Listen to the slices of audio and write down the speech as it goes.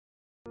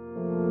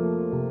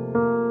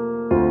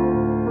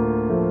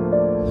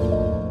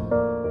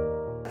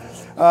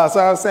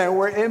So I was saying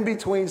we're in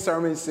between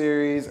sermon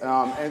series.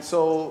 And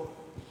so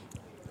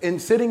in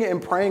sitting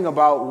and praying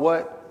about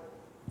what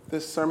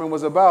this sermon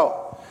was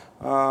about,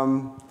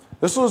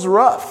 this was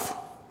rough.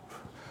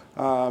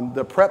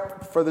 The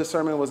prep for this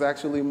sermon was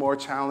actually more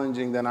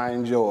challenging than I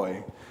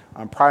enjoy,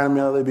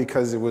 primarily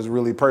because it was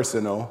really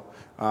personal.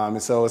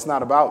 And so it's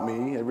not about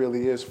me. It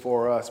really is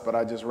for us. But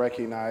I just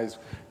recognize,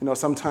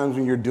 sometimes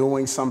when you're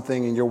doing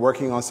something and you're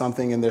working on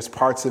something and there's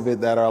parts of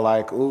it that are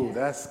like, ooh,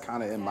 that's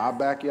kind of in my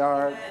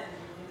backyard.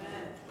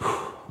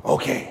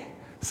 Okay.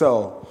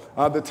 So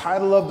the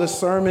title of the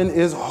sermon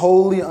is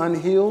Wholly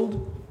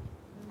Unhealed.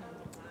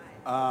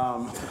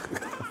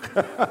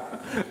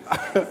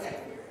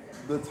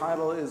 The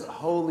title is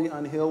Wholly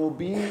Unhealed. Will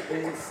be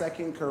in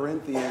 2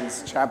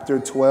 Corinthians chapter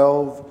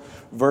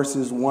 12,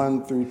 verses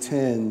 1 through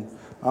 10.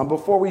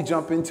 Before we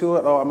jump into it,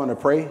 I'm going to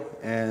pray,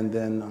 and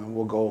then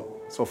we'll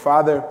go. So,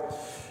 Father,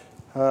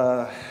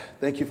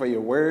 thank you for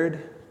your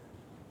word.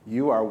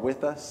 You are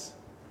with us,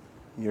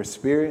 your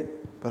spirit,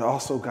 but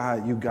also,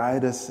 God, you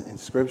guide us in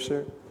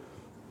Scripture.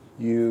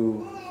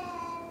 You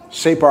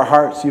shape our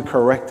hearts. You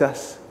correct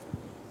us.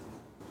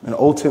 And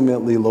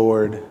ultimately,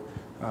 Lord,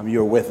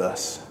 you're with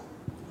us.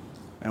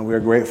 And we're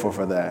grateful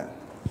for that.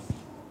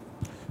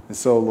 And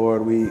so,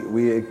 Lord,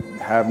 we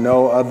have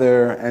no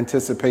other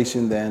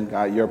anticipation than,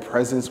 God, your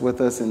presence with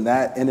us. And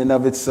that in and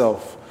of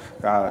itself,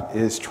 God,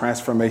 is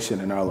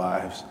transformation in our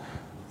lives.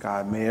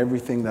 God, may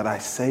everything that I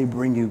say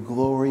bring you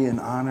glory and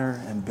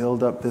honor and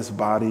build up this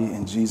body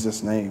in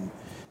Jesus' name.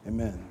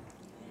 Amen.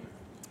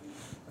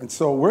 And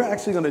so we're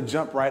actually going to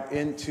jump right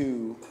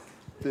into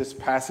this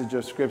passage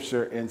of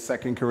Scripture in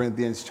 2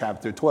 Corinthians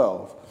chapter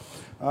 12.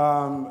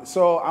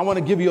 So I want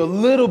to give you a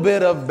little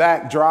bit of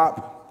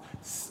backdrop,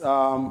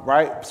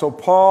 right? So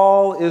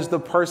Paul is the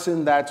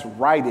person that's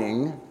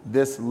writing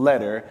this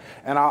letter.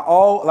 And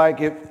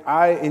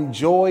I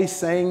enjoy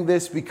saying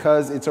this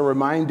because it's a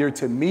reminder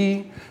to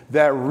me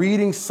that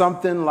reading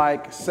something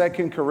like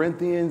 2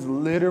 Corinthians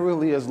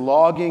literally is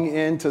logging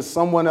into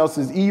someone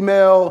else's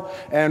email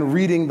and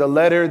reading the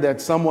letter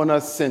that someone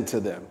else sent to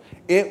them.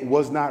 It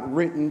was not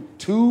written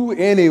to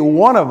any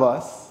one of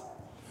us.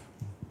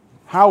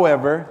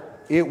 However,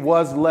 it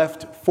was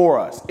left for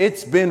us.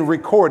 It's been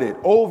recorded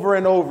over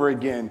and over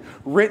again,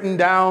 written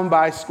down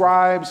by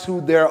scribes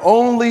who their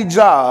only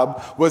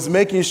job was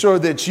making sure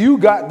that you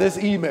got this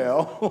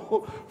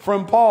email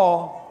from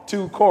Paul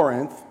to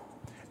Corinth.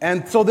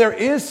 And so there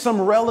is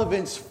some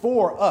relevance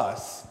for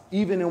us,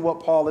 even in what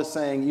Paul is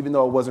saying, even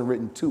though it wasn't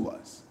written to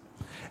us.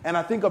 And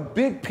I think a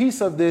big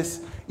piece of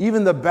this,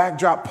 even the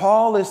backdrop,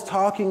 Paul is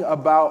talking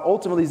about,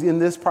 ultimately in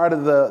this part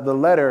of the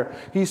letter,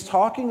 he's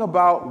talking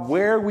about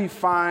where we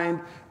find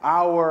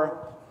our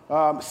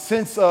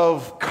sense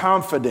of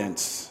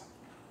confidence,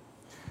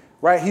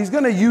 right? He's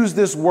going to use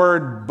this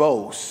word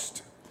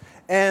boast.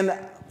 And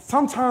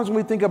sometimes when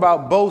we think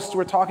about boast,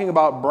 we're talking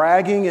about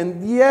bragging.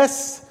 And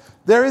yes,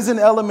 there is an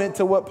element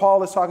to what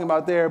Paul is talking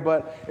about there,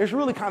 but it's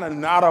really kind of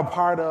not a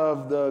part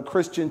of the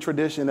Christian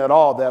tradition at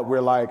all that we're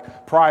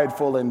like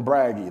prideful and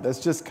braggy. That's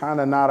just kind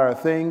of not our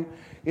thing.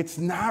 It's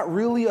not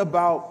really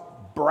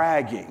about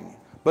bragging,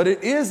 but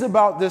it is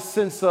about this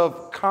sense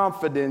of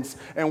confidence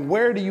and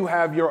where do you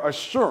have your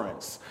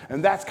assurance?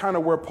 And that's kind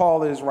of where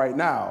Paul is right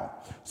now.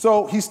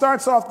 So he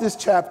starts off this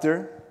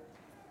chapter.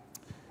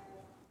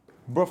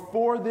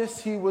 Before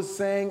this, he was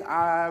saying,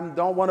 I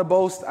don't want to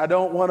boast. I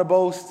don't want to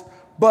boast.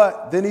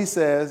 But then he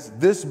says,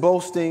 this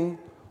boasting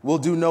will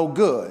do no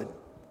good,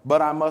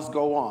 but I must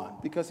go on.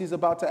 Because he's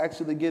about to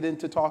actually get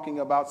into talking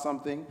about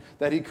something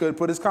that he could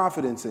put his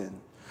confidence in.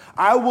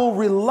 I will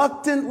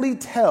reluctantly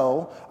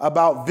tell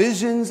about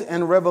visions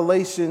and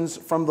revelations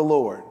from the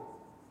Lord.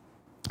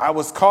 I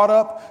was caught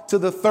up to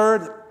the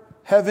third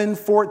heaven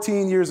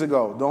 14 years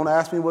ago. Don't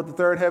ask me what the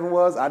third heaven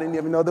was. I didn't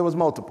even know there was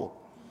multiple.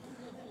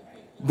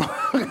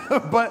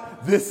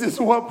 But this is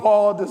what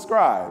Paul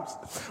describes.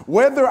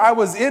 Whether I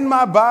was in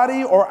my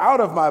body or out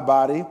of my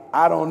body,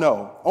 I don't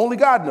know. Only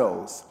God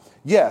knows.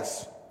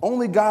 Yes,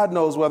 only God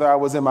knows whether I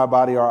was in my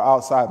body or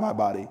outside my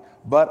body.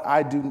 But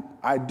I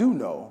do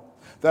know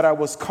that I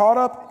was caught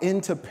up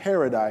into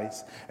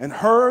paradise and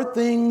heard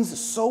things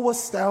so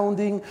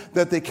astounding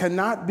that they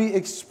cannot be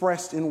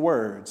expressed in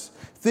words.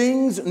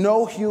 Things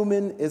no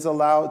human is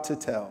allowed to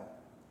tell.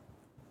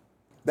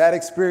 That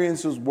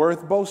experience was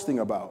worth boasting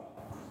about.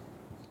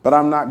 But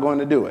I'm not going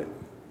to do it.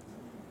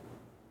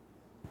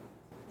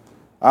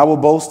 I will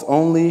boast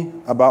only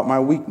about my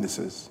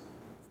weaknesses.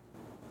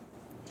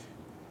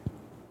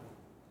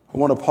 I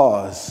want to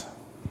pause.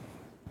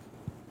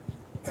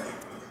 I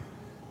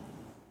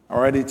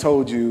already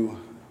told you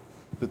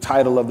the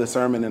title of the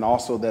sermon and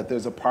also that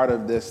there's a part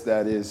of this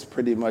that is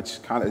pretty much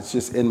it's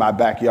just in my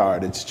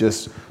backyard. It's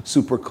just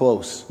super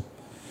close.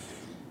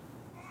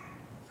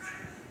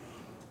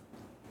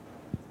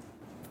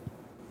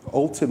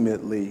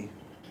 Ultimately,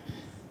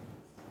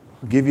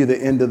 I'll give you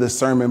the end of the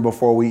sermon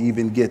before we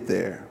even get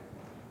there.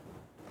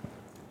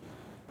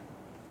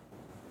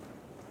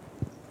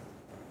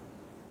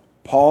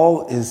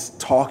 Paul is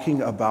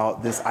talking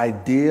about this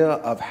idea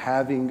of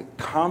having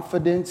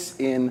confidence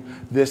in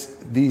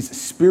these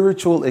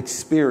spiritual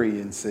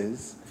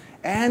experiences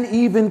and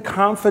even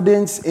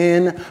confidence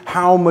in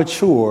how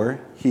mature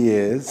he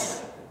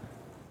is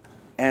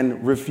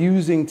and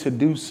refusing to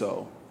do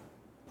so.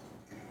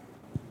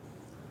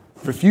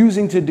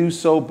 Refusing to do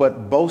so,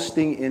 but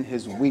boasting in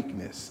his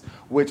weakness,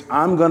 which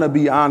I'm going to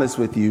be honest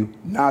with you,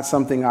 not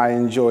something I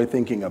enjoy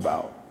thinking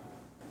about.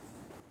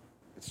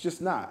 It's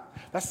just not.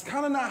 That's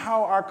kind of not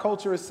how our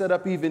culture is set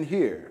up even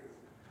here.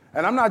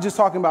 And I'm not just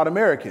talking about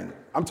American.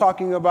 I'm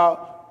talking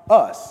about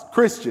us,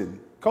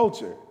 Christian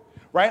culture,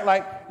 right?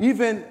 Like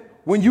even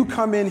when you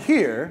come in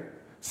here,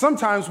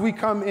 sometimes we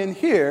come in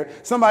here,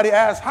 somebody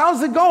asks,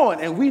 how's it going?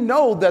 And we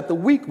know that the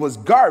week was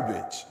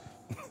garbage.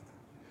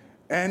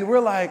 And we're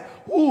like,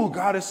 ooh,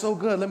 God is so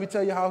good. Let me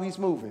tell you how he's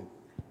moving.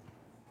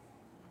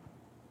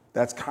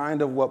 That's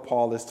kind of what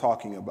Paul is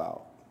talking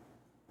about.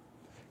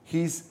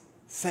 He's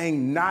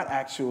saying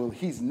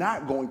he's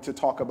not going to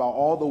talk about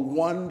all the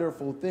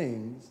wonderful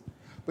things,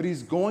 but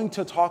he's going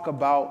to talk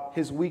about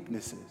his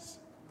weaknesses.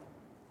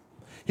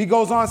 He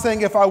goes on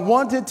saying, if I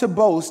wanted to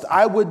boast,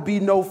 I would be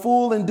no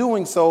fool in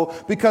doing so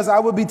because I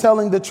would be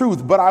telling the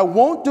truth. But I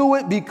won't do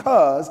it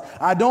because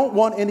I don't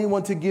want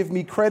anyone to give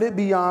me credit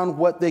beyond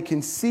what they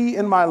can see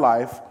in my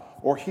life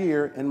or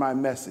hear in my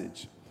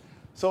message.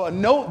 So a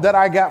note that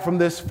I got from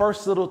this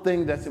first little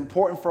thing that's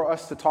important for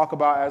us to talk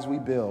about as we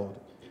build.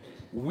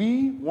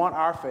 We want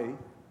our faith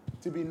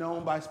to be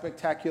known by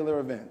spectacular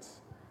events.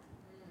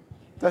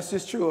 That's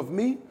just true of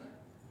me.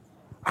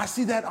 I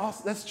see that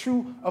also, that's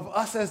true of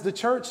us as the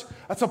church.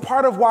 That's a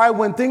part of why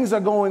when things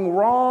are going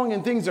wrong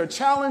and things are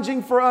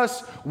challenging for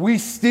us, we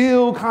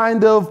still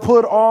kind of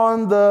put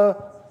on the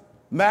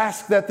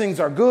mask that things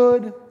are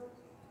good,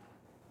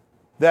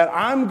 that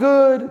I'm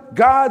good,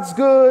 God's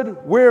good,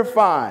 we're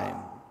fine.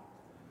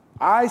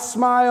 I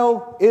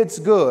smile, it's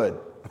good.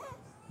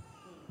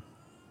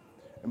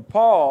 And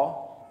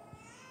Paul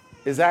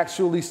is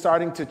actually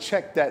starting to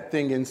check that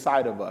thing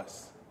inside of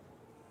us.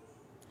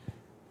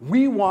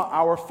 We want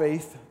our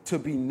faith to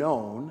be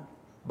known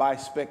by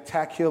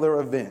spectacular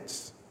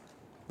events.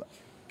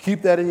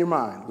 Keep that in your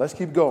mind. Let's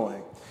keep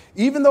going.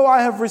 Even though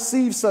I have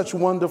received such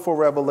wonderful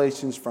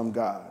revelations from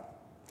God,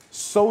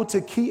 so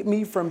to keep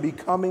me from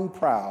becoming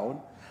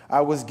proud,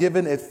 I was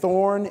given a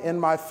thorn in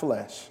my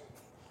flesh,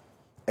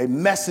 a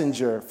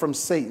messenger from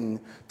Satan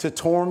to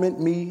torment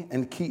me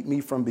and keep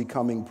me from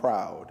becoming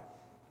proud.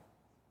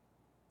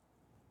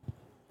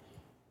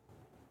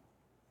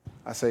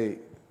 I say,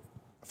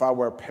 if I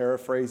were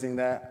paraphrasing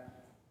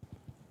that,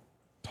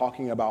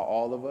 talking about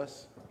all of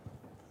us,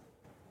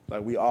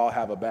 like we all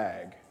have a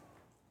bag.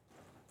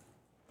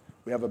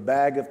 We have a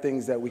bag of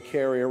things that we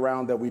carry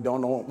around that we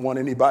don't want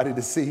anybody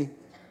to see.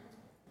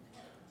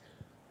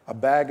 A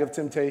bag of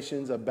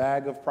temptations, a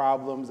bag of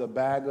problems, a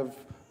bag of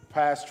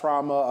past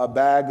trauma, a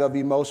bag of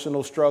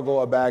emotional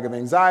struggle, a bag of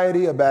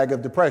anxiety, a bag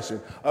of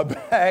depression, a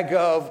bag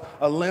of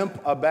a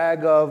limp, a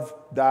bag of ...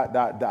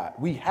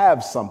 We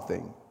have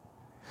something.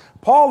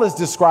 Paul is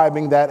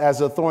describing that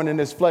as a thorn in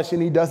his flesh,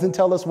 and he doesn't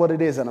tell us what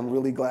it is, and I'm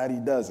really glad he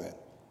doesn't.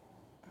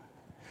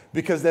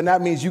 Because then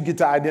that means you get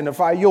to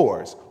identify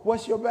yours.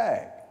 What's your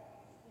bag?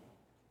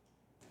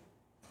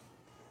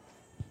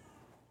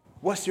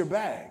 What's your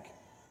bag?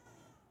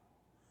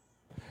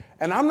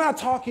 And I'm not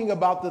talking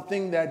about the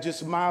thing that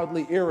just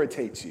mildly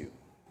irritates you.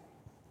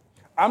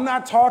 I'm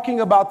not talking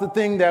about the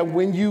thing that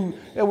when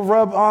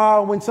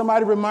when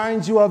somebody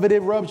reminds you of it, it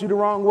rubs you the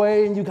wrong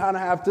way and you kind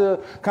of have to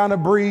kind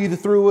of breathe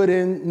through it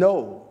and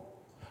no.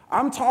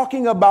 I'm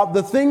talking about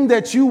the thing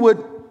that you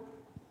would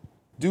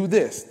do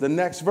this, the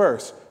next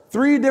verse.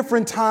 3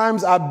 different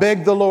times I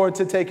begged the Lord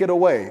to take it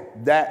away.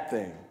 That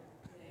thing.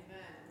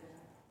 Amen.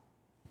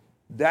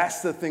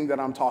 That's the thing that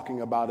I'm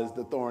talking about is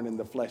the thorn in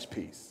the flesh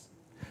piece.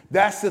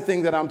 That's the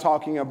thing that I'm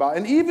talking about.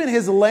 And even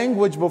his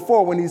language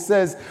before when he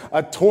says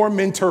a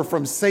tormentor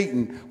from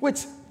Satan,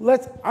 which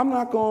I'm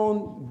not going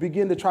to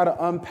begin to try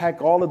to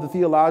unpack all of the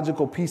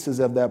theological pieces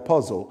of that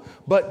puzzle,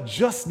 but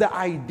just the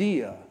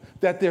idea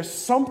that there's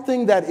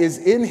something that is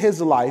in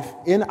his life,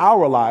 in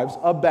our lives,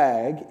 a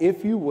bag,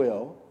 if you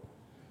will,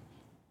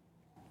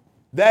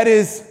 that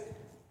is,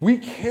 we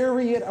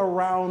carry it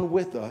around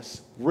with us,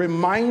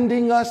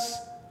 reminding us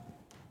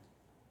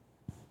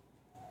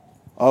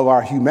of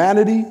our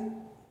humanity,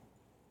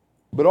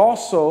 but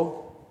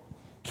also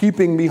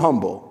keeping me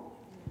humble.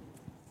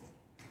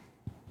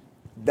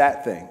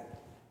 That thing.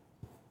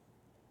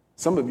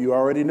 Some of you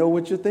already know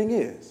what your thing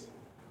is.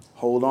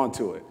 Hold on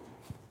to it.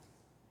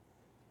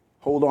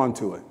 Hold on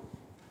to it.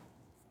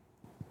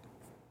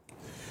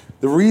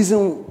 The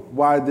reason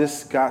why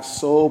this got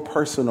so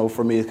personal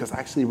for me is because I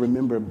actually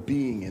remember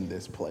being in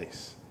this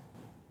place.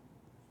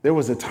 There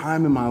was a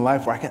time in my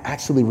life where I could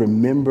actually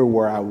remember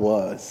where I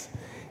was.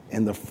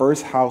 In the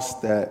first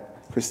house that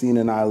Christine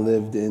and I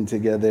lived in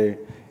together,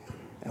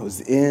 I was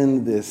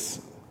in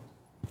this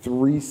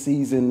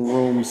 3-season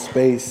room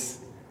space,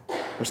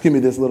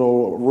 this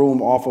little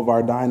room off of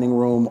our dining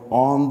room,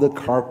 on the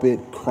carpet,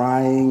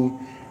 crying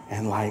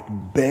and like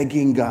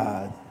begging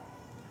God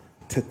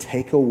to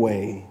take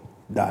away ...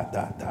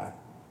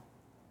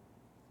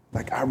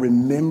 Like I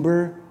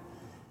remember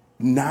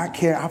not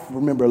care. I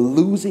remember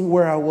losing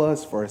where I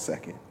was for a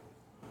second.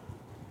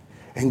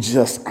 And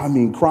just,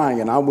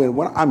 crying. And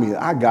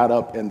I got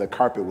up and the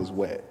carpet was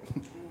wet.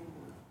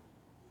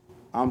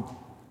 I'm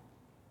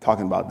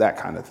talking about that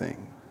kind of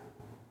thing.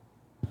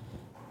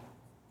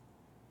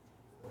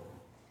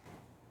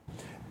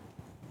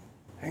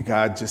 And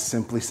God just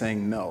simply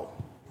saying no.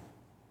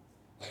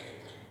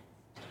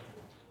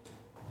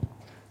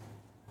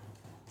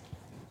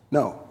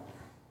 No.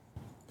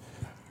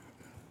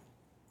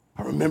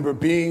 I remember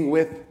being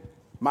with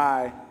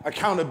my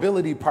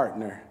accountability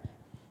partner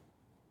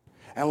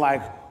and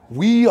like,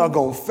 we are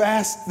going to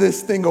fast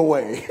this thing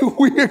away.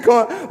 We are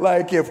going,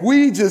 like, if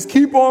we just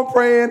keep on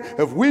praying,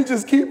 if we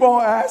just keep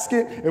on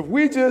asking, if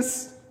we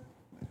just,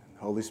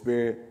 Holy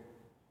Spirit,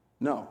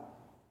 no.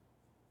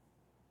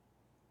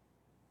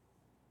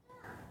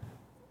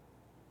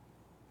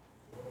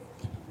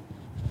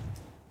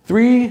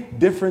 Three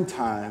different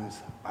times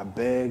I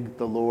begged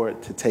the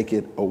Lord to take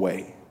it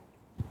away.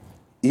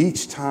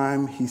 Each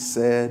time he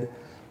said,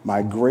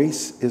 my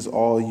grace is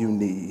all you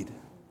need.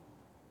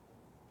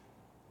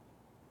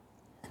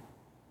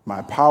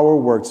 My power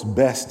works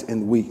best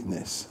in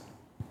weakness.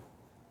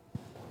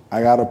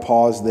 I got to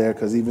pause there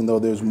because even though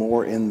there's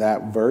more in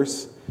that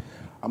verse,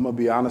 I'm going to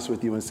be honest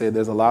with you and say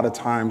there's a lot of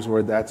times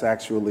where that's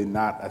actually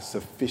not a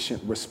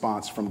sufficient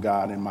response from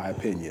God, in my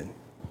opinion.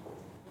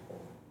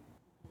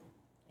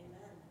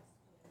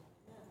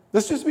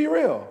 Let's just be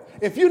real.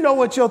 If you know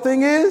what your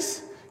thing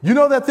is, you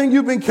know that thing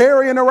you've been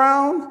carrying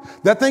around,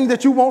 that thing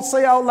that you won't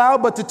say out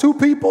loud but to two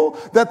people,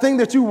 that thing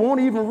that you won't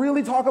even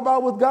really talk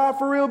about with God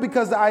for real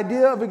because the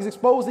idea of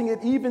exposing it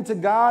even to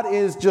God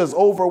is just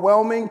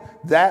overwhelming,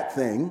 that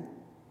thing.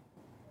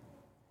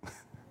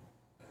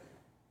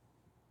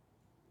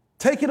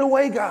 Take it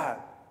away, God.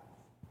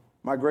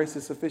 My grace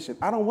is sufficient.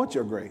 I don't want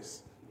your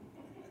grace.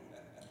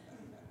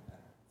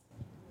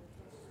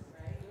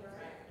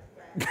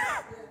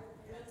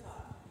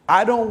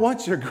 I don't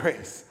want your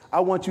grace. I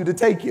want you to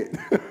take it.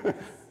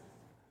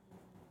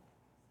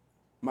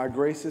 My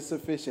grace is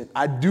sufficient.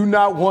 I do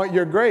not want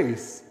your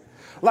grace.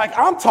 Like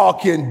I'm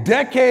talking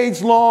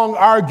decades-long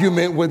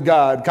argument with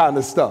God kind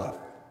of stuff.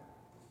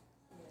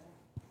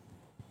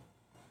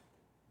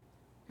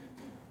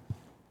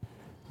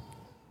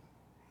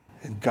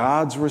 And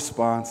God's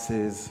response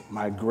is,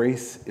 my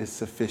grace is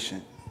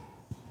sufficient.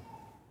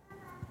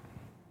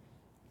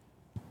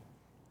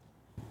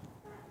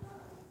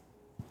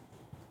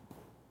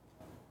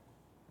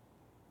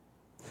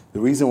 The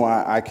reason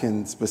why I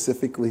can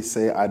specifically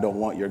say I don't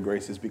want your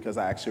grace is because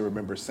I actually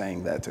remember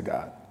saying that to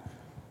God.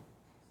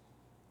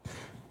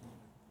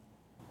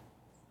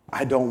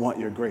 I don't want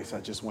your grace. I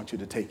just want you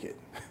to take it.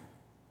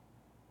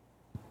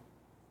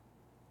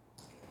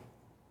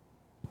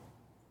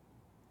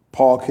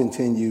 Paul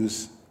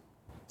continues,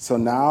 so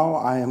now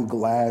I am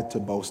glad to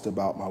boast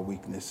about my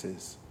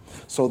weaknesses,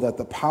 so that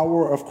the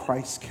power of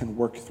Christ can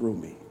work through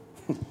me.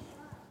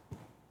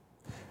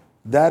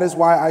 That is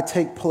why I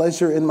take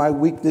pleasure in my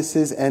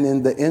weaknesses and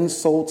in the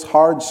insults,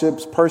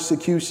 hardships,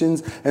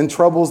 persecutions, and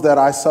troubles that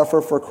I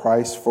suffer for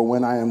Christ. For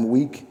when I am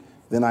weak,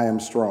 then I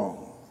am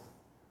strong.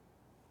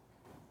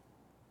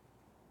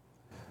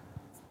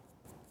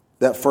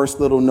 That first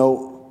little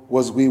note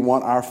was we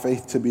want our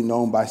faith to be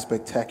known by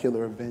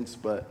spectacular events,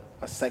 but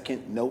a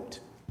second note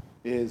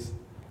is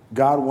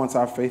God wants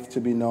our faith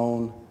to be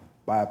known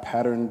by a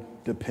patterned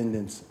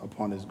dependence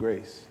upon his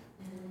grace,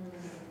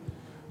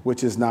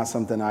 which is not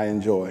something I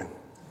enjoy.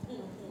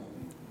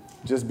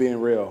 Just being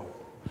real.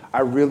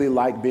 I really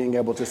like being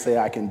able to say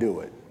I can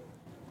do it.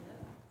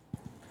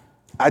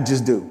 I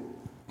just do.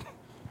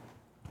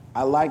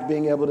 I like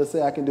being able to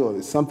say I can do it.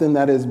 It's something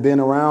that has been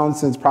around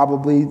since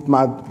probably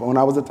when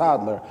I was a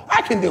toddler.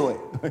 I can do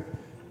it.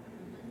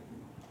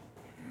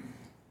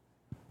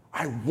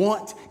 I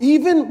want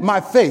even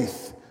my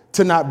faith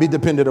to not be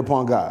dependent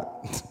upon God.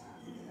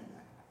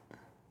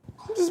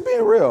 I'm just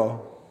being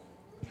real.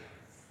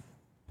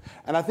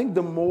 And I think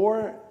the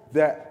more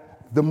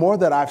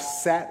that I've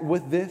sat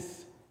with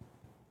this,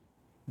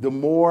 the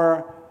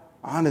more,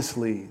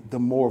 honestly, the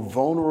more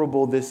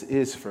vulnerable this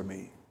is for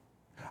me.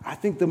 I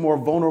think the more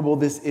vulnerable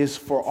this is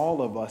for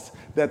all of us,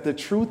 that the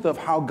truth of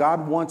how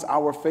God wants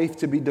our faith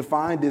to be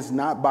defined is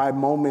not by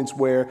moments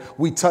where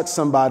we touch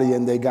somebody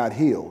and they got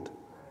healed.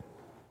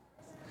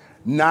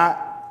 Not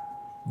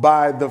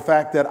by the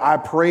fact that I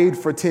prayed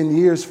for 10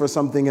 years for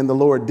something and the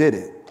Lord did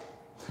it.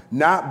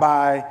 Not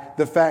by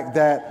the fact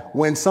that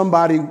when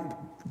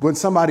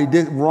somebody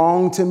did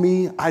wrong to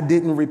me, I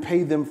didn't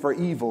repay them for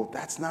evil.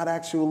 That's not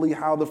actually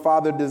how the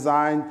Father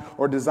designed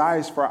or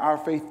desires for our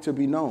faith to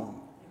be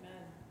known. Amen.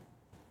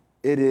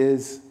 It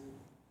is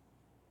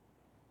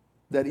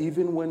that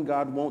even when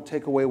God won't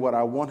take away what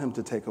I want him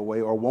to take away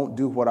or won't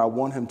do what I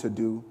want him to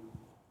do,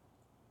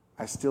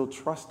 I still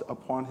trust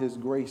upon his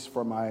grace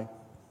for my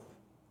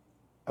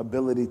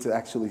ability to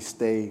actually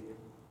stay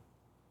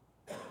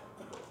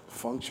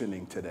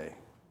functioning today.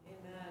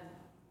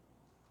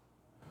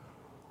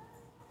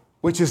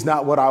 which is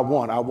not what I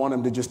want. I want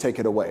him to just take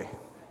it away.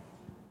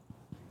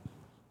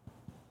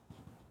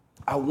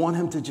 I want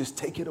him to just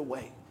take it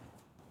away.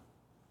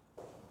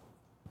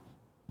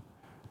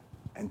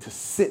 And to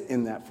sit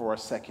in that for a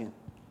second.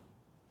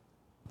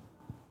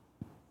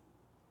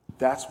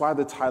 That's why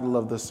the title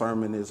of the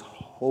sermon is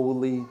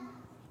Wholly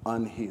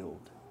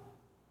Unhealed.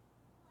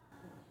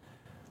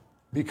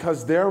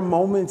 Because there are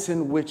moments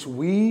in which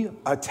we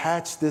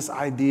attach this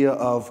idea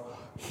of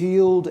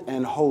healed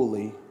and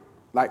holy,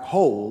 like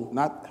whole,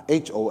 not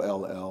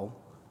H-O-L-L,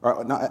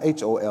 or not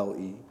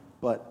H-O-L-E,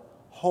 but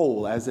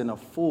whole, as in a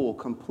full,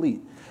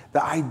 complete.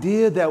 The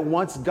idea that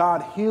once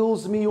God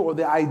heals me, or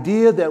the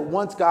idea that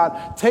once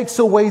God takes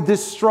away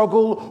this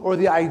struggle, or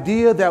the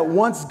idea that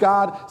once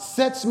God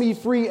sets me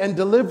free and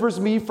delivers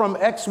me from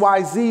X,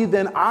 Y, Z,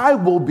 then I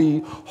will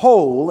be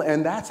whole.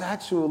 And that's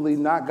actually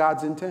not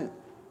God's intent.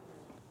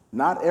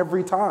 Not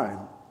every time.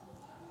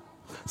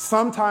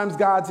 Sometimes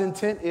God's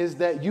intent is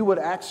that you would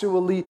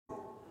actually,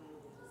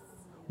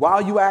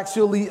 while you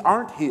actually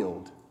aren't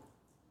healed,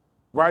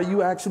 while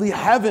you actually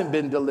haven't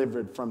been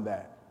delivered from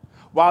that,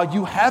 while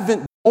you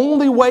haven't, the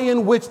only way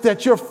in which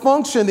that you're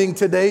functioning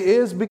today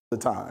is because of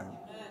the time.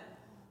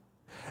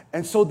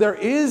 And so there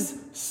is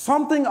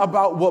something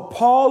about what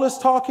Paul is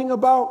talking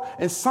about,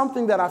 and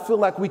something that I feel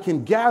like we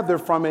can gather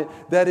from it,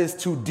 that is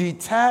to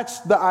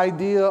detach the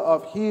idea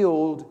of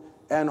healed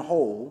and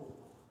whole,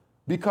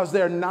 because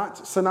they're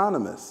not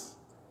synonymous.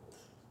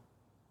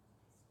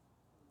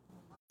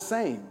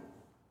 Same.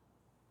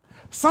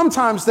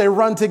 Sometimes they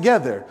run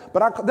together,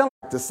 but they're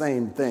like the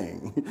same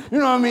thing. You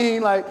know what I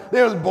mean? Like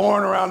they was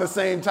born around the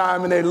same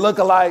time and they look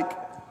alike,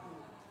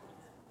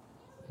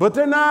 but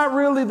they're not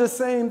really the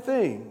same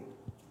thing.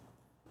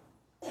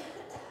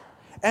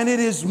 And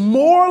it is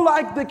more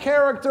like the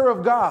character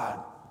of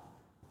God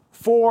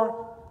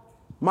for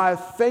my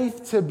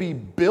faith to be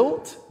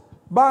built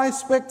by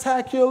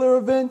spectacular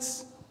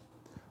events,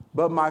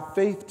 but my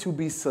faith to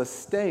be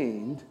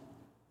sustained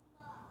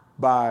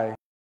by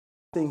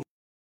things,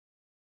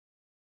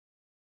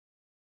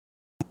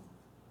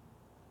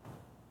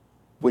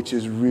 which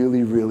is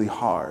really, really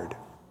hard.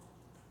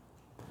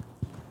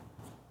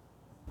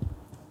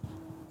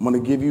 I'm going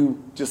to give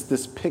you just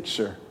this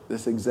picture,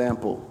 this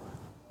example.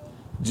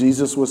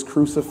 Jesus was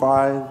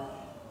crucified,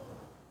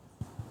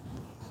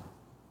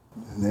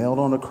 nailed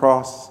on a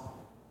cross.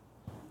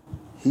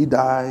 He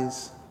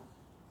dies,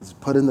 is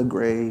put in the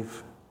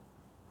grave.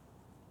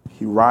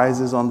 He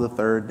rises on the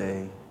third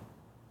day.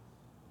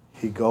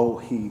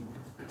 He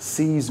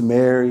sees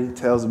Mary,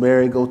 tells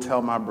Mary, go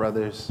tell my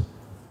brothers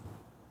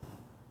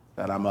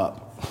that I'm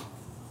up.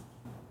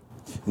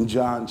 In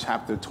John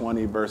chapter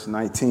 20, verse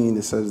 19,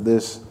 it says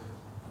this: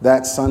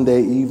 that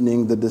Sunday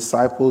evening, the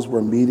disciples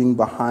were meeting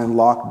behind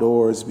locked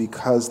doors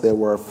because they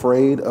were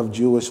afraid of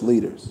Jewish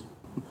leaders.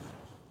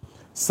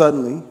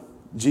 Suddenly,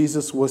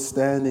 Jesus was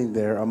standing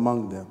there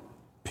among them.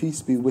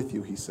 Peace be with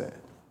you, he said.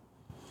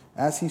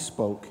 As he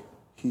spoke,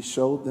 he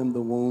showed them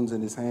the wounds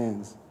in his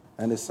hands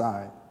and his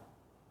side.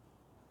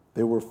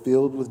 They were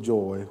filled with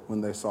joy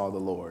when they saw the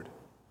Lord.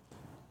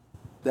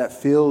 That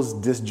feels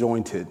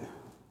disjointed,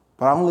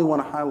 but I only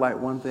want to highlight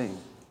one thing.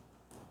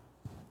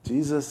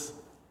 Jesus,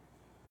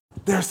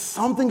 there's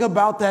something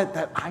about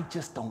that I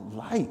just don't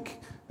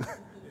like.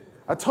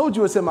 I told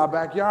you it's in my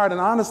backyard,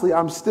 and honestly,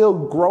 I'm still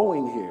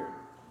growing here.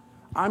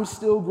 I'm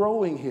still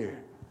growing here.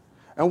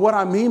 And what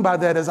I mean by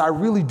that is I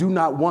really do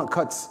not want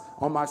cuts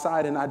on my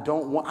side, and I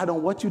don't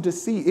want you to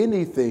see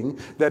anything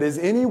that is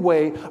any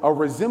way a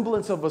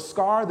resemblance of a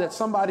scar that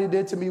somebody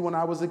did to me when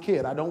I was a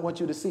kid. I don't want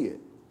you to see it.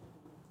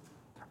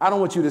 I don't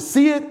want you to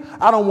see it.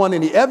 I don't want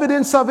any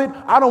evidence of it.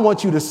 I don't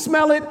want you to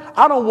smell it.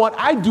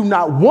 I do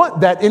not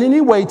want that in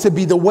any way to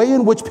be the way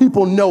in which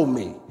people know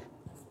me.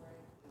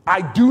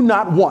 I do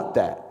not want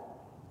that.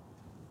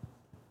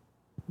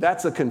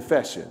 That's a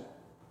confession.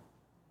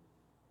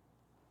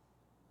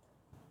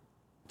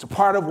 It's a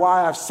part of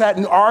why I've sat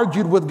and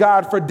argued with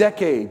God for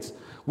decades.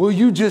 Will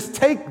you just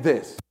take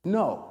this?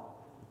 No.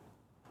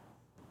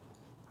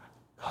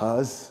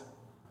 Because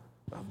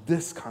of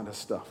this kind of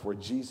stuff where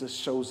Jesus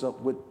shows up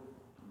with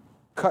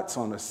cuts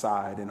on his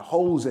side and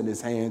holes in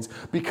his hands,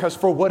 because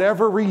for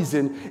whatever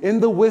reason, in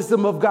the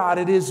wisdom of God,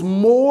 it is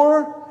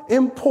more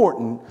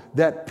important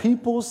that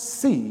people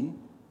see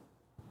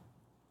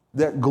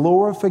that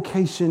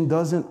glorification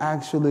doesn't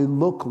actually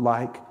look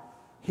like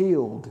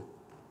healed.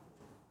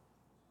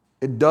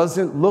 It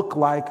doesn't look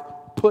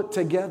like put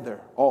together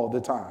all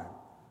the time.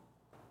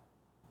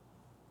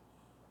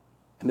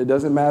 And it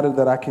doesn't matter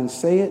that I can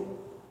say it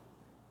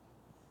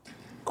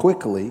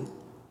quickly.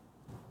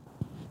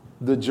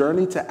 The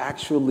journey to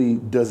actually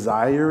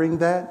desiring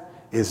that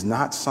is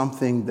not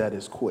something that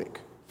is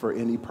quick for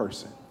any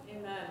person.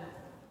 Amen.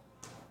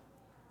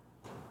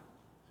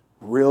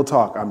 Real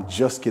talk, I'm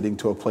just getting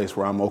to a place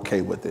where I'm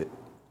okay with it.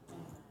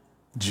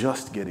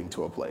 Just getting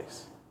to a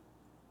place.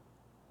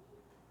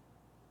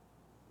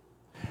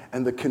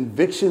 And the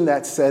conviction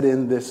that set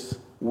in this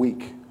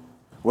week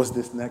was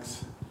this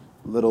next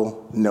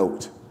little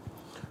note.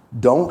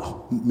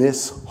 Don't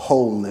miss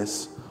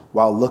wholeness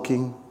while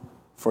looking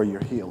for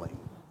your healing.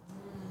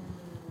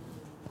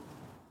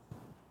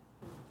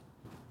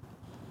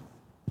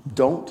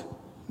 Don't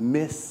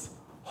miss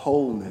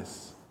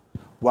wholeness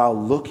while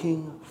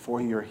looking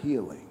for your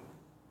healing.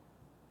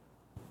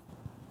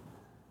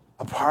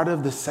 A part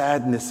of the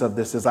sadness of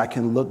this is I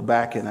can look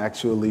back and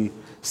actually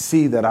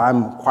see that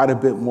I'm quite a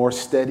bit more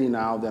steady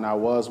now than I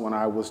was when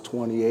I was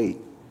 28.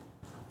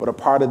 But a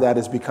part of that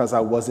is because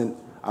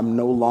I'm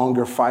no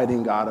longer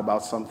fighting God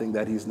about something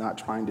that he's not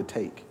trying to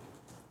take.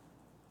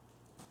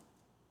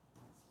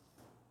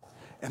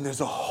 And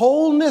there's a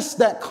wholeness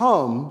that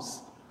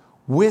comes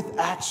with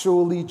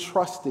actually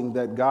trusting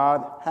that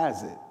God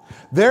has it.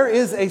 There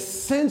is a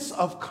sense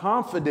of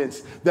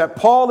confidence that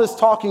Paul is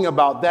talking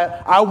about,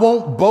 that I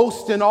won't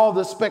boast in all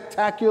the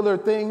spectacular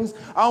things.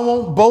 I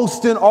won't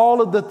boast in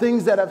all of the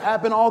things that have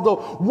happened, all the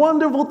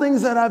wonderful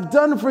things that I've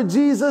done for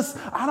Jesus.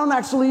 I don't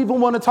actually even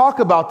want to talk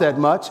about that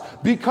much,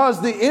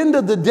 because the end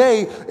of the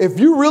day, if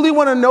you really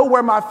want to know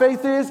where my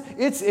faith is,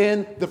 it's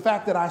in the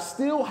fact that I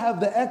still have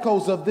the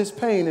echoes of this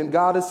pain and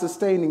God is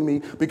sustaining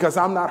me because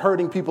I'm not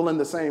hurting people in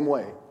the same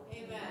way.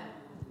 Amen.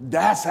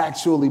 That's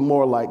actually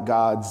more like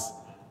God's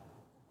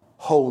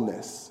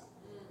wholeness.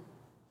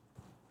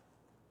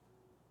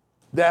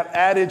 That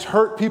adage,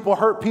 hurt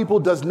people,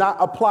 does not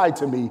apply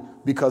to me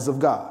because of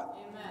God.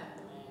 Amen.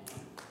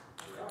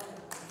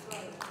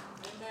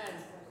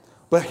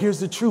 But here's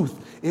the truth.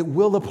 It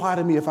will apply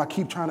to me if I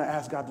keep trying to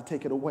ask God to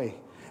take it away.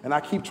 And I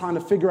keep trying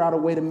to figure out a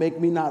way to make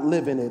me not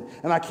live in it.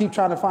 And I keep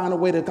trying to find a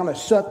way to kind of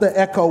shut the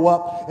echo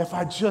up. If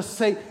I just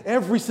say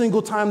every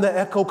single time the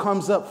echo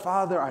comes up,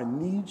 Father, I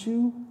need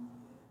you.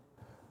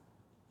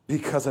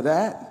 Because of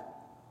that,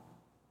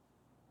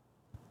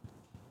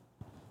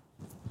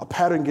 a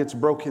pattern gets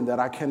broken that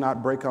I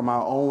cannot break on my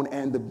own.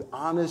 And the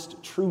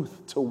honest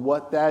truth to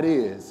what that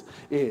is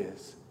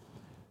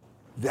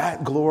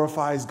that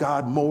glorifies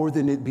God more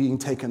than it being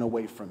taken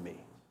away from me.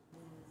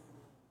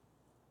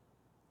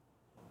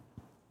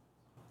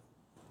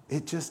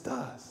 It just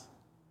does.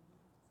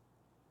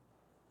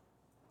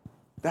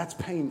 That's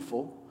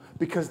painful,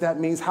 because that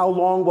means how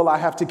long will I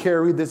have to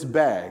carry this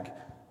bag?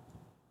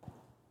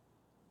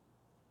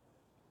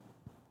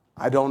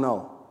 I don't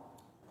know.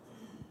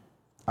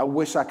 I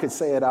wish I could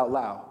say it out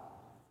loud.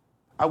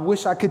 I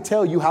wish I could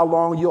tell you how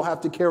long you'll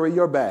have to carry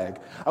your bag.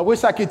 I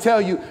wish I could tell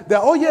you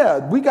that, oh yeah,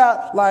 we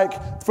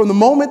got from the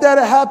moment that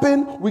it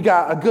happened, we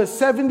got a good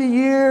 70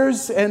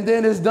 years and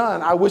then it's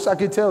done. I wish I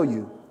could tell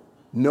you.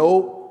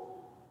 No,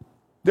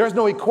 there's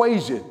no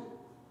equation.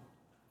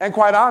 And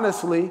quite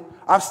honestly,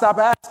 I've stopped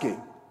asking.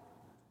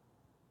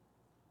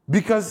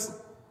 Because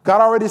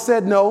God already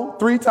said no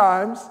 3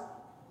 times.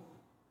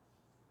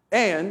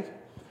 And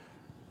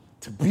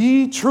to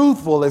be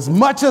truthful, as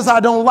much as I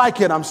don't like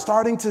it, I'm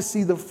starting to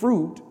see the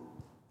fruit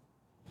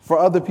for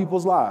other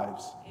people's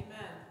lives.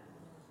 Amen.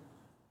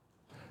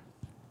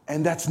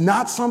 And that's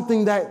not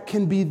something that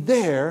can be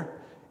there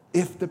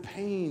if the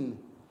pain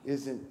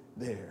isn't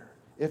there,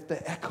 if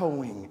the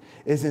echoing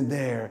isn't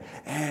there.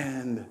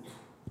 And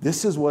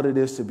this is what it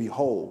is to be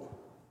whole.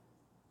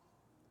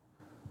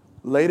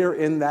 Later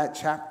in that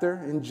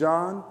chapter in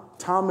John,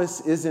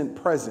 Thomas isn't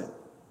present.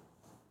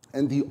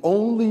 And the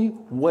only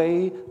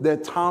way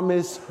that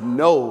Thomas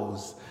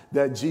knows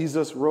that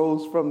Jesus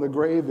rose from the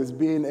grave is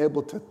being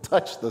able to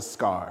touch the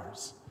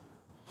scars.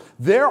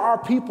 There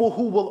are people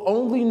who will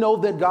only know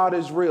that God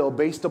is real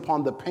based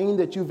upon the pain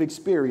that you've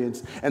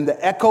experienced and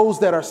the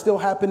echoes that are still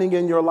happening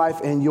in your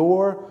life and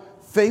your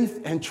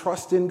faith and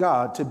trust in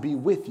God to be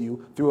with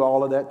you through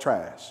all of that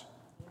trash.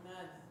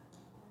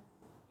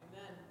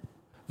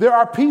 There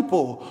are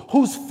people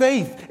whose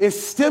faith is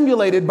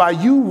stimulated by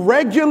you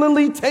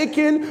regularly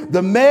taking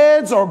the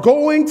meds or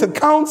going to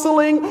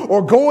counseling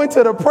or going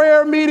to the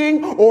prayer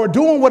meeting or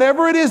doing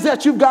whatever it is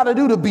that you've got to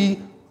do to be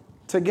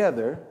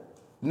together.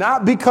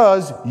 Not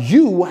because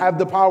you have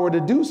the power to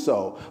do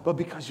so, but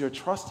because you're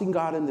trusting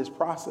God in this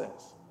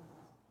process.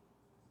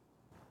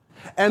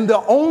 And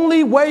the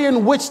only way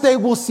in which they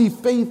will see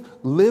faith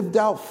lived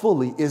out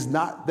fully is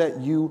not that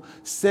you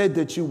said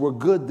that you were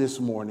good this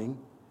morning,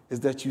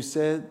 is that you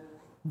said,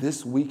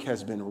 this week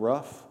has been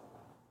rough,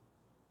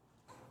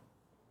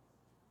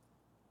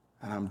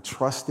 and I'm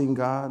trusting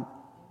God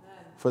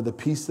for the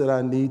peace that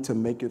I need to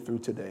make it through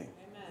today.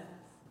 Amen.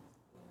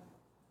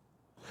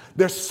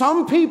 There's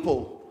some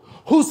people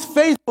whose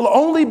faith will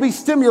only be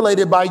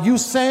stimulated by you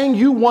saying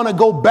you want to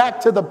go back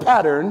to the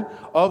pattern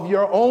of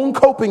your own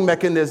coping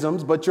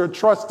mechanisms, but you're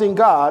trusting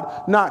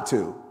God not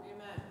to.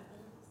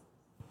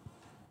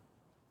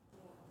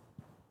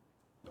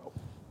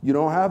 You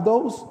don't have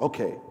those?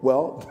 Okay,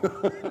 well,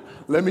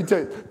 let me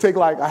take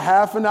like a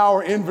half an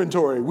hour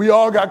inventory. We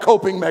all got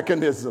coping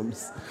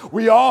mechanisms.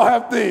 We all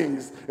have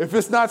things. If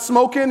it's not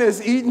smoking, it's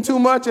eating too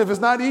much. If it's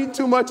not eating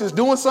too much, it's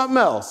doing something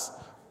else.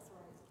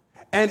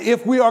 And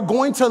if we are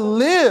going to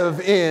live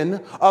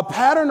in a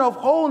pattern of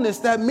wholeness,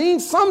 that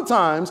means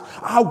sometimes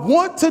I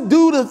want to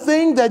do the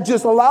thing that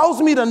just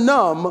allows me to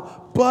numb,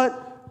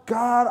 but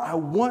God, I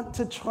want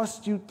to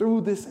trust you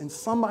through this. And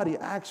somebody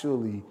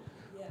actually,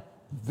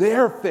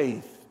 their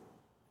faith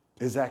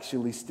is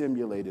actually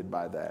stimulated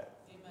by that.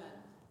 Amen.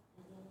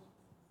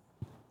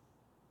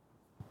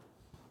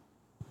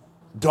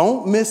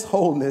 Don't miss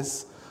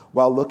wholeness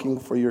while looking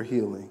for your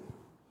healing.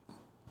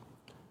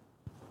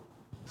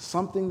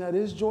 Something that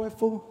is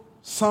joyful,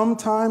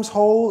 sometimes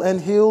whole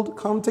and healed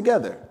come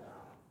together.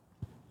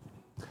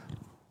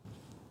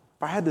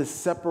 If I had to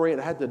separate,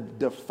 I had to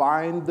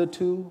define the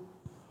two,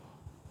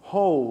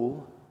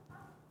 whole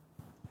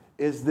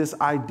is this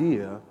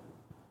idea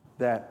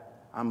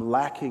that I'm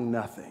lacking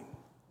nothing.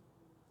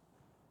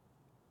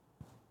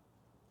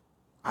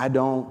 I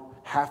don't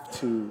have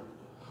to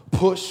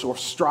push or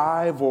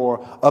strive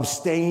or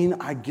abstain.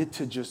 I get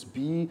to just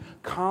be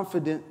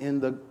confident in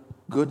the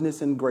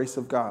goodness and grace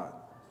of God.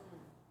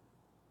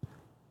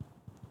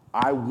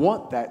 I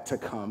want that to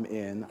come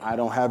in. I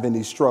don't have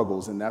any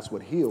struggles, and that's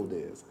what healed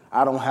is.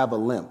 I don't have a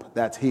limp.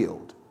 That's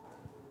healed.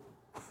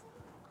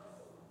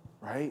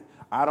 Right?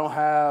 I don't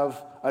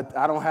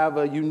have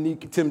a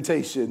unique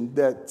temptation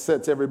that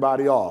sets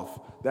everybody off.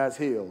 That's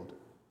healed.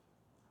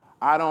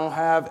 I don't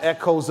have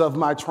echoes of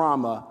my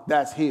trauma.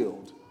 That's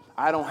healed.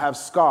 I don't have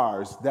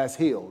scars. That's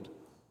healed.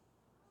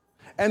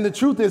 And the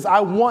truth is, I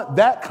want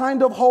that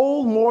kind of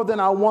whole more than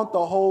I want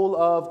the whole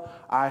of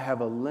I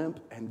have a limp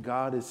and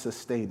God is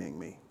sustaining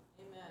me.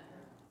 Amen.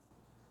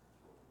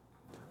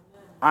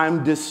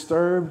 I'm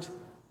disturbed,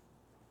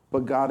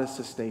 but God is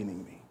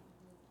sustaining me.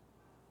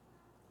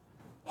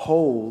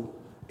 Whole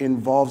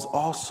involves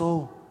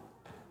also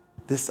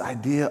this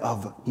idea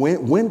of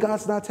when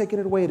God's not taking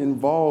it away, it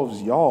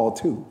involves y'all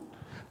too.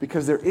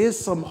 Because there is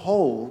some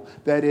whole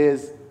that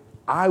is,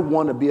 I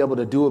want to be able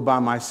to do it by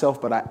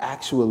myself, but I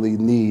actually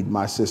need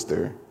my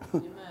sister.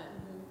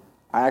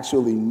 I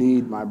actually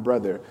need my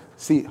brother.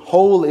 See,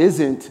 whole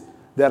isn't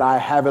that I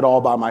have it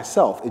all by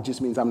myself. It just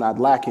means I'm not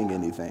lacking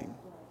anything.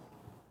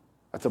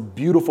 That's a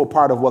beautiful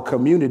part of what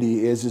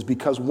community is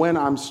because when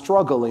I'm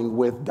struggling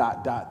with ...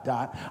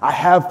 I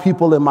have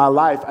people in my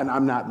life and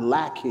I'm not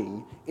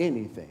lacking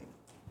anything.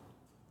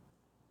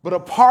 But a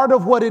part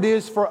of what it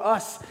is for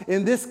us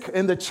in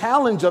the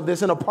challenge of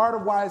this, and a part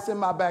of why it's in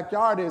my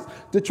backyard is,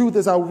 the truth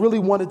is I really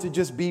wanted to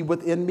just be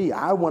within me.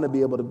 I want to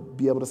be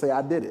able to say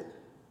I did it.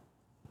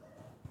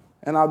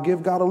 And I'll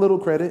give God a little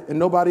credit, and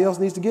nobody else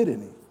needs to get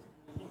any.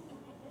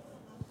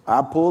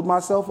 I pulled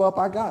myself up,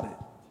 I got it.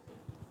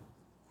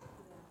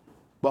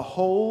 But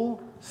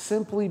whole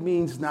simply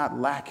means not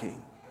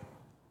lacking.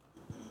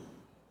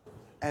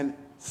 And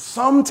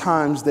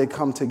sometimes they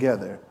come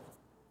together.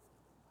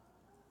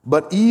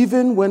 But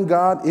even when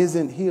God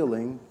isn't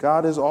healing,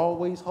 God is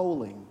always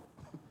holing.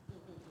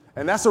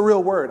 And that's a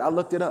real word. I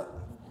looked it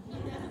up.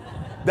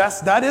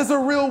 That is a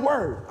real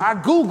word. I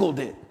Googled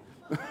it.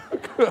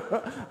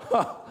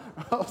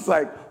 I was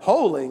like,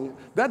 holing?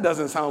 That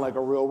doesn't sound like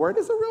a real word.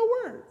 It's a real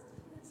word.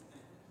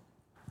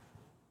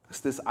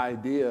 It's this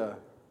idea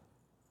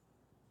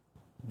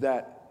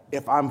that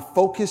if I'm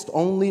focused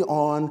only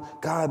on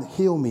God,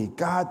 heal me,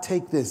 God,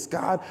 take this,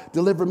 God,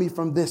 deliver me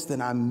from this,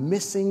 then I'm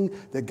missing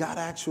that God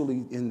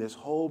actually in this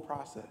whole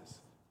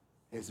process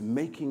is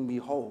making me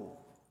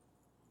whole.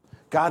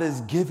 God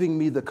is giving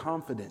me the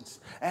confidence,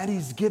 and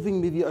he's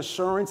giving me the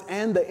assurance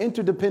and the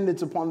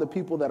interdependence upon the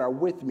people that are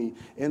with me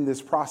in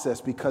this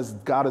process because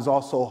God is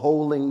also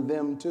holding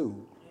them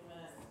too.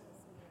 Amen.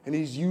 And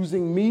he's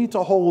using me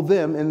to hold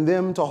them and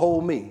them to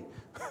hold me.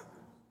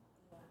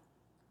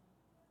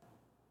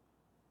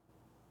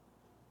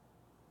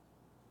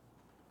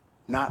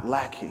 Not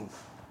lacking.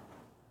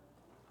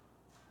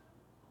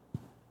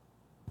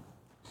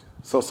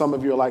 So some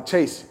of you are like,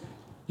 Chase,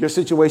 your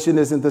situation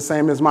isn't the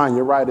same as mine.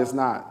 You're right, it's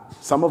not.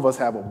 Some of us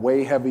have a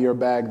way heavier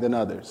bag than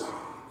others.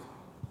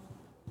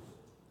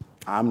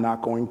 I'm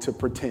not going to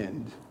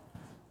pretend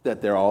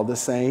that they're all the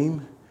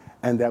same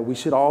and that we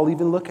should all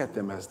even look at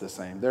them as the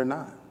same. They're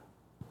not.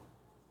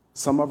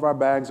 Some of our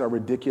bags are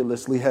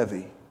ridiculously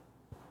heavy.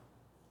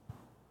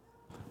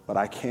 But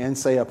I can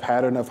say a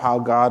pattern of how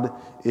God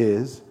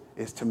is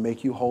to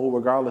make you whole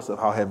regardless of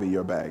how heavy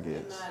your bag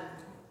is. Amen.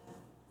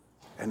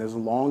 And as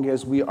long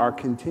as we are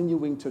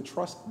continuing to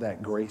trust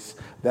that grace,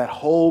 that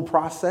whole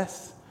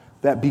process,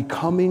 that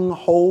becoming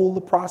whole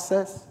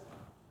process,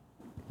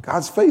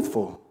 God's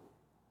faithful.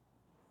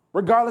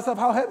 Regardless of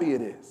how heavy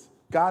it is,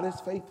 God is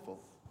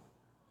faithful.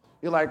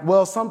 You're like,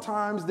 well,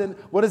 sometimes then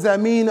what does that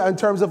mean in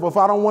terms of if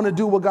I don't want to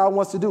do what God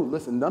wants to do?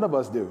 Listen, none of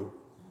us do.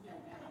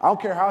 I don't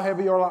care how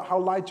heavy or how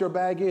light your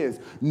bag is.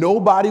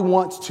 Nobody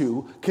wants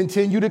to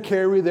continue to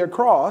carry their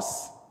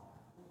cross.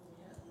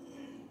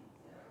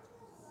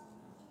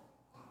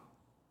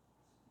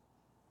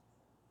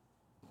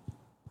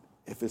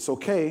 If it's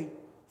okay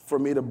for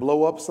me to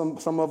blow up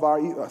some of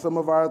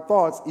our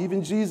thoughts,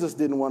 even Jesus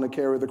didn't want to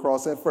carry the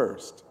cross at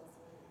first,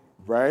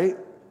 right?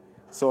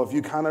 So if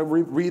you kind of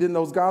read in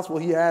those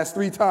Gospels, he asked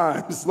 3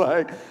 times,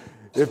 like,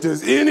 if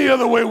there's any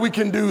other way we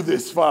can do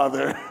this,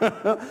 Father,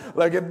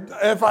 like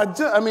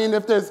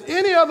if there's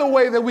any other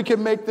way that we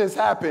can make this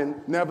happen,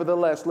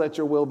 nevertheless, let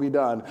your will be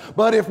done.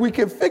 But if we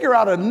can figure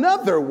out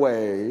another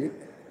way,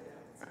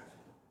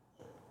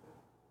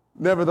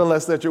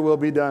 nevertheless, let your will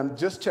be done.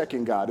 Just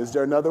checking, God. Is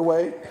there another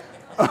way?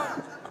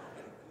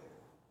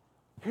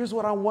 Here's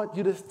what I want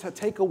you to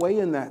take away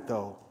in that,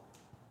 though,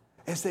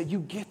 is that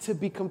you get to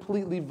be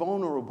completely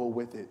vulnerable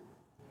with it.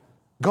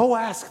 Go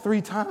ask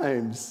 3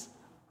 times.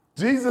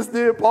 Jesus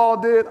did,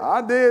 Paul did,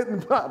 I did,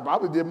 and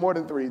probably did more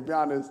than 3, to be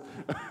honest.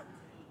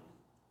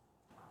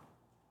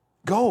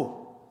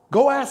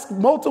 Go ask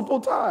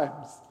multiple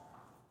times.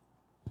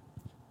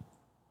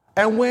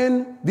 And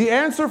when the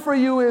answer for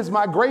you is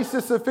my grace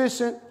is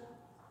sufficient,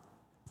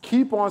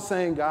 keep on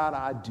saying, God,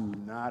 I do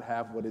not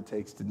have what it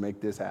takes to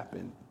make this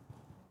happen.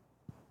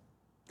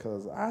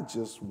 Because I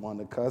just want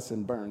to cuss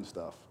and burn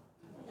stuff.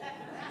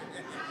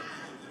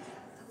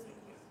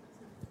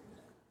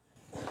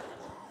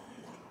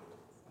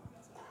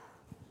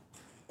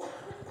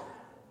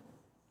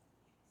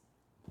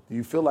 Do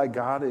you feel like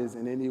God is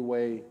in any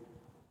way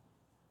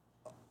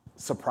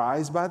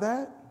surprised by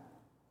that?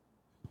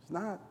 It's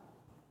not.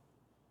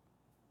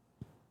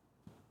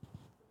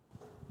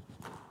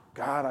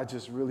 God, I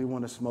just really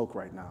want to smoke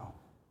right now.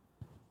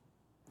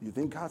 Do you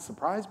think God's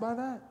surprised by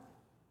that?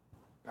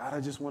 God,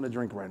 I just want to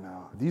drink right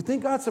now. Do you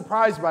think God's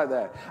surprised by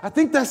that? I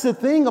think that's the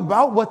thing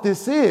about what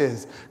this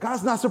is.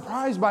 God's not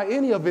surprised by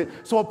any of it.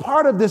 So a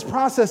part of this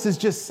process is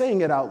just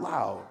saying it out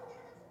loud.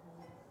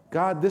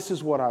 God, this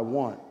is what I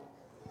want.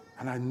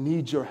 And I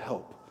need your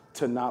help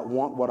to not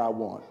want what I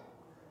want.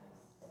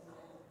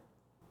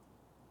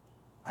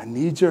 I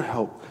need your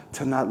help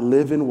to not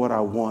live in what I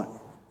want.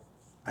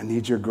 I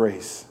need your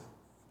grace.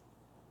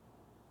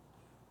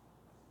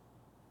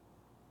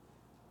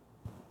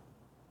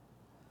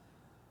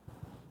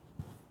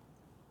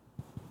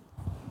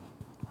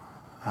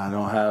 I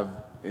don't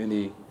have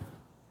any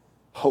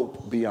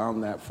hope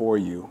beyond that for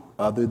you,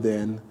 other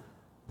than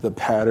the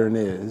pattern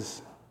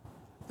is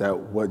that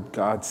what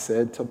God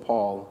said to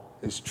Paul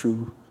is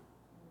true.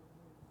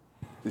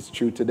 It's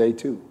true today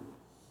too.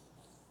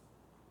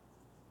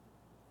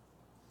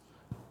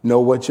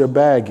 Know what your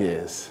bag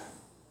is.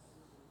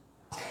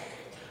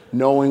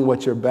 Knowing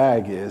what your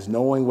bag is,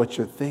 knowing what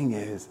your thing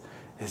is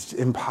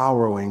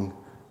empowering.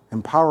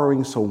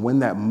 Empowering so when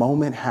that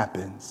moment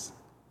happens,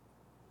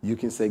 you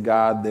can say,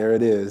 God, there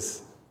it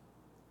is.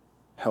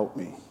 Help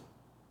me.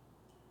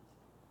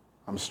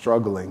 I'm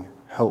struggling.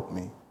 Help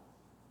me.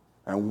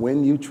 And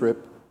when you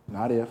trip,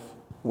 not if,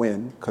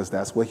 when, because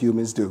that's what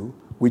humans do.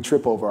 We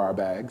trip over our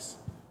bags.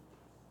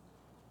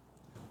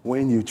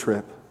 When you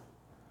trip,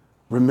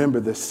 remember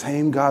the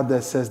same God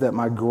that says that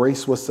my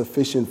grace was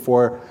sufficient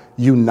for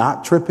you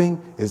not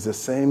tripping is the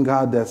same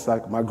God that's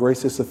like, my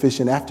grace is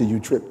sufficient after you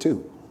trip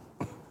too.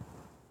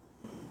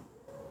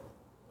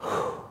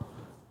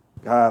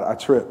 God, I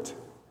tripped.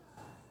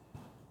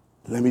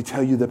 Let me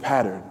tell you the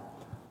pattern.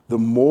 The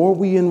more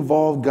we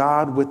involve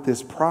God with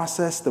this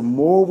process, the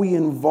more we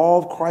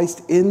involve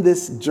Christ in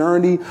this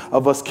journey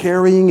of us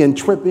carrying and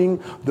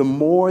tripping, the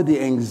more the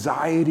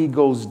anxiety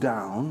goes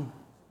down.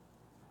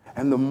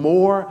 And the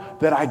more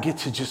that I get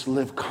to just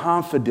live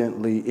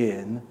confidently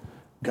in,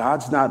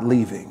 God's not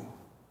leaving.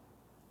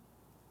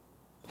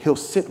 He'll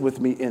sit with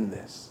me in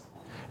this.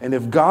 And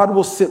if God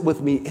will sit with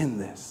me in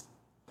this,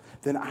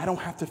 then I don't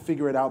have to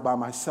figure it out by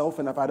myself.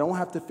 And if I don't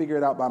have to figure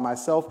it out by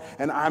myself,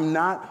 and I'm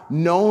not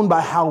known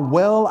by how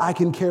well I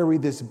can carry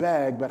this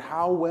bag, but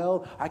how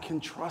well I can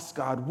trust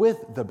God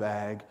with the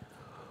bag,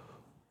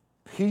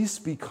 peace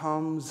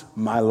becomes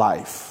my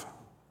life.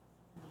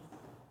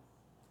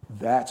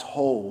 That's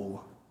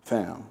whole,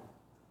 fam.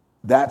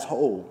 That's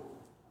whole.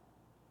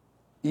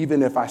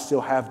 Even if I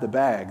still have the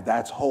bag,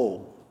 that's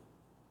whole.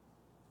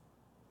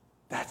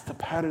 That's the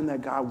pattern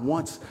that God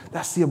wants.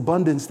 That's the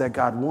abundance that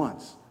God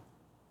wants.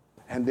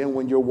 And then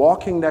when you're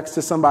walking next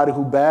to somebody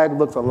whose bag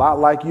looks a lot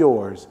like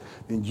yours,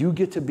 then you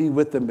get to be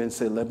with them and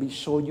say, let me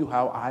show you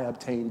how I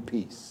obtain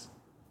peace.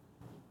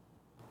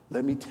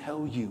 Let me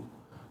tell you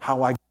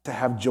how I get to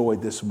have joy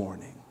this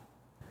morning.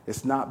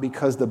 It's not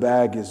because the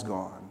bag is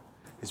gone.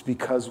 It's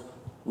because,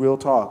 real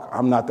talk,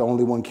 I'm not the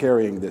only one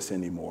carrying this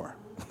anymore.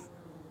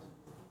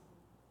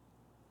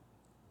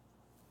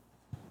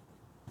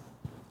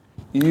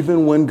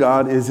 Even when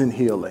God isn't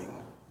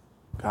healing,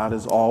 God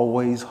is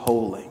always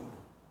holding.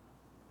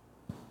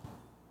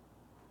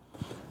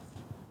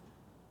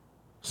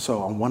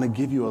 So I want to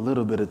give you a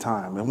little bit of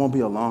time. It won't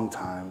be a long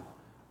time.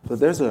 But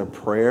there's a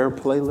prayer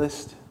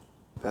playlist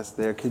that's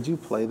there. Could you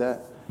play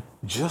that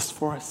just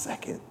for a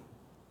second?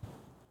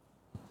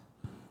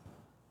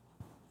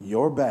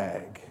 Your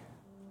bag,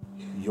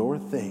 your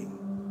thing.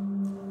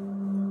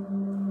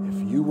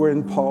 If you were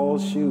in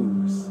Paul's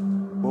shoes,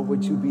 what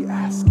would you be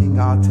asking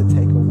God to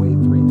take away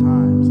 3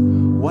 times?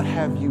 What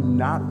have you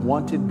not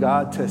wanted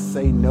God to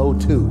say no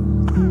to?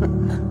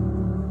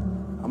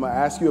 I'm going to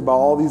ask you about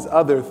all these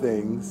other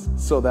things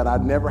so that I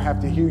never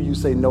have to hear you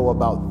say no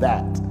about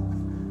that.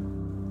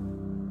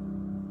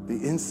 The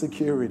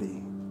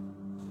insecurity,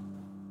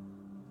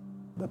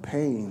 the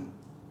pain.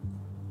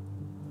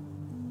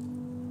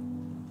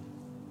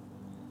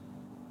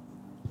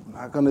 I'm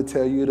not going to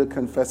tell you to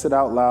confess it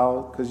out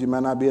loud because you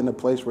might not be in a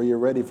place where you're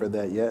ready for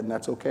that yet, and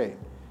that's okay.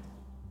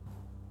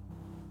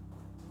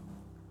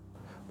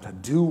 But I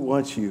do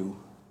want you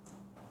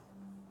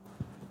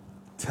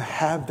to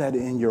have that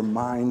in your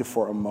mind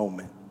for a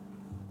moment.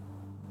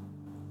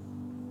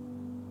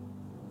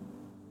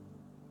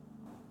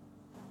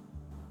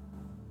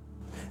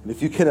 And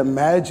if you can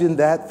imagine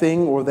that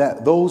thing or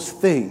those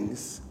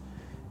things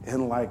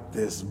in like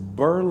this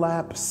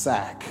burlap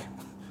sack,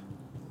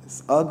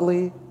 it's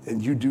ugly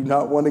and you do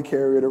not want to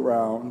carry it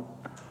around.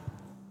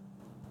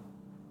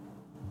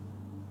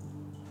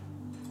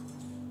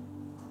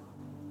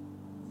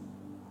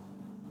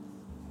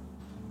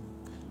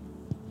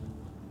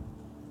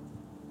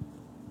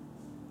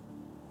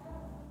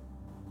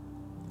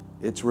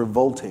 It's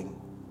revolting.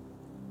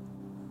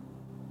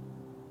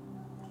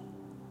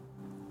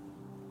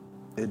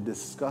 It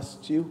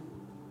disgusts you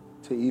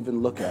to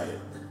even look at it.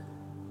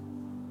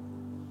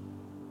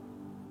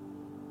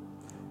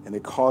 And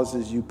it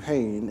causes you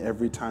pain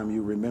every time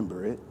you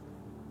remember it.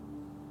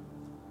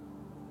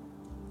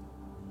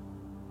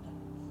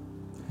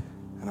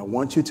 And I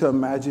want you to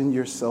imagine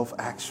yourself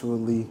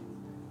actually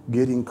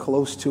getting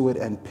close to it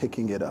and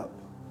picking it up.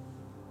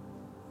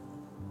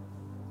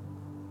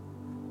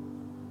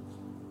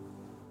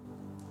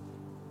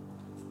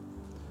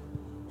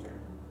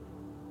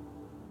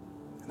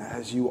 And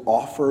as you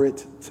offer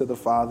it to the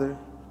Father,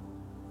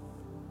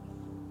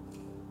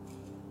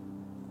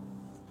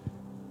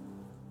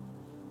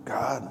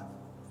 God,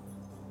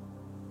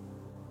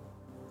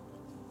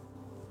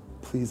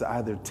 please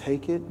either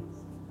take it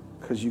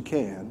because you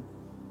can,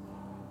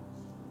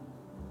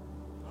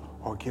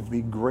 or give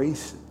me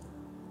grace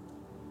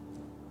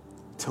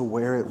to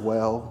wear it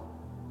well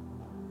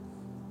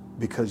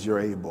because you're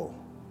able.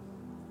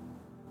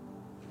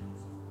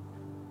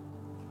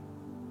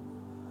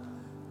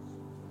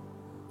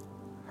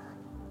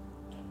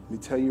 Let me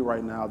tell you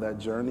right now, that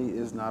journey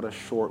is not a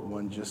short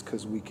one just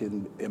because we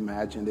can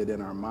imagine it in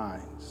our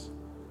minds.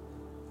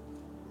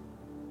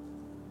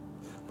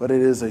 But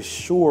it is a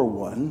sure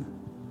one.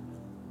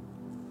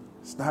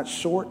 It's not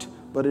short,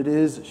 but it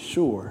is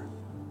sure.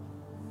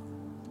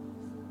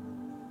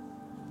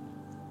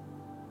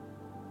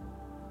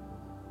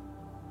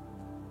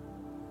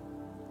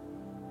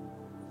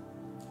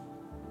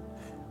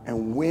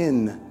 And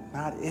when,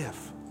 not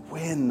if,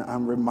 when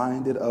I'm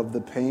reminded of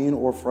the pain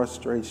or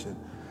frustration,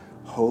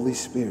 Holy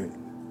Spirit,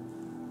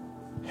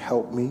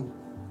 help me.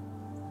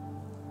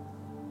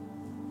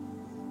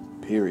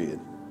 Period.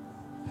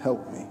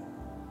 Help me.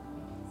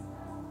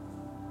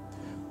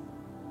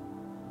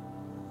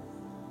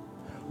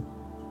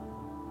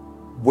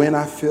 When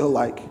I feel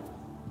like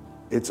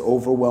it's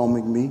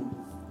overwhelming me,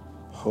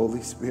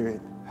 Holy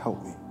Spirit,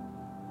 help me.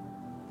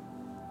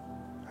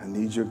 I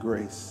need your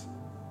grace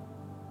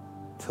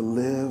to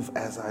live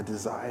as I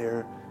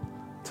desire,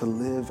 to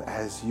live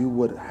as you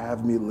would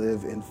have me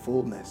live in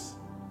fullness.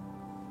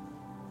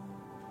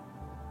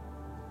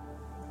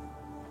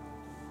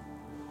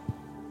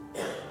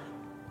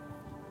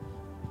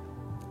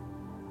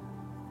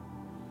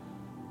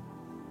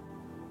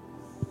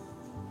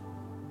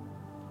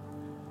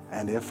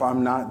 And if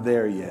I'm not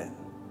there yet,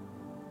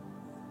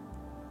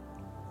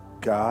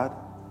 God,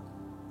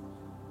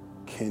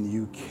 can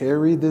you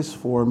carry this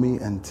for me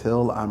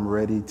until I'm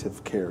ready to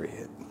carry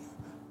it?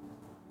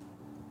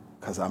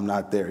 Because I'm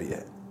not there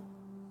yet.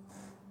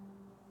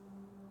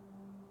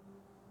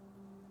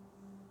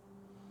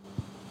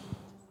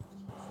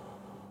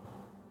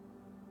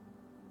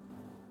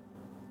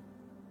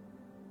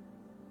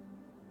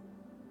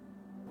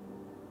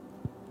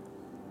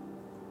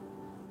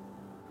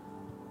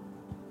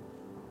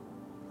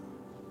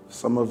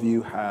 Some of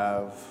you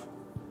have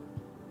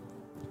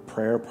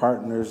prayer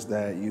partners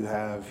that you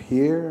have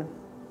here.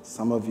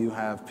 Some of you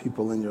have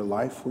people in your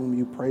life whom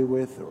you pray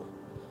with. Or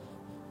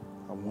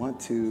I want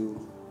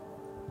to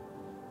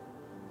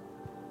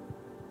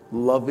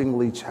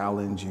lovingly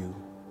challenge you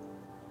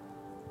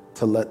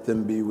to let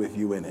them be with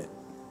you in it.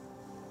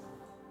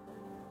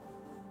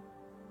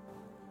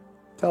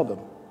 Tell them.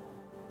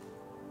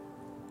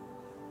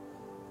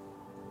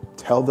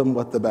 Tell them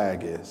what the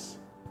bag is.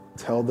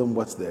 Tell them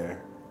what's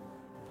there.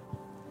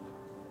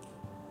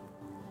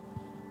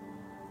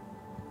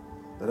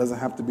 That doesn't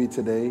have to be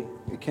today.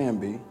 It can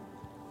be.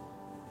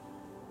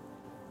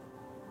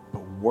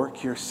 But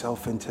work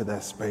yourself into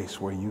that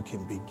space where you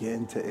can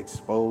begin to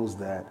expose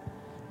that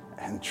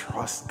and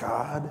trust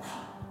God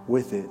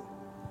with it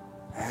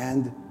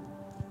and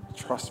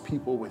trust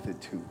people with it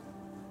too,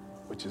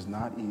 which is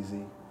not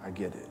easy. I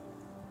get it.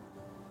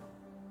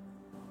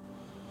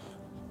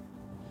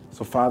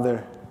 So,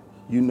 Father,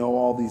 you know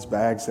all these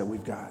bags that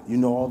we've got. You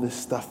know all this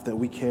stuff that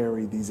we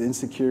carry, these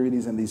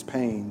insecurities and these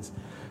pains.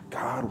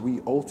 God,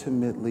 we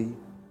ultimately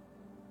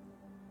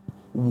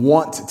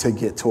want to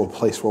get to a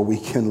place where we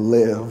can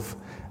live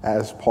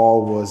as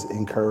Paul was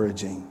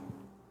encouraging.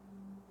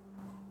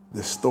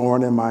 This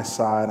thorn in my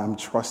side, I'm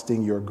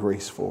trusting your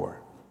grace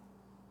for.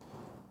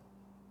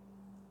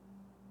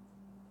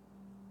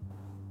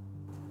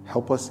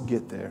 Help us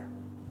get there.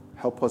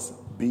 Help us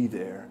be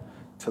there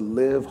to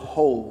live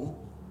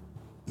whole,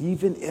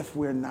 even if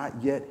we're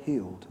not yet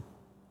healed.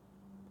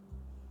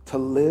 To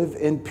live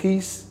in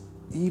peace,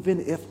 even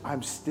if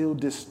I'm still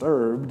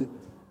disturbed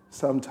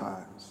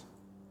sometimes.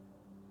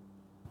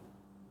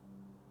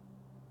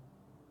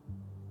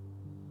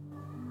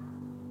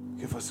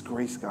 Give us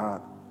grace,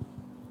 God,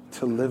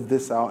 to live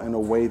this out in a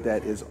way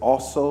that is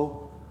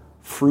also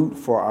fruit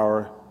for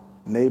our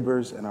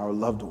neighbors and our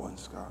loved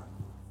ones, God.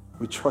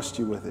 We trust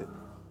you with it.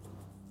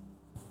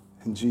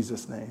 In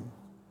Jesus' name,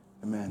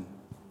 amen.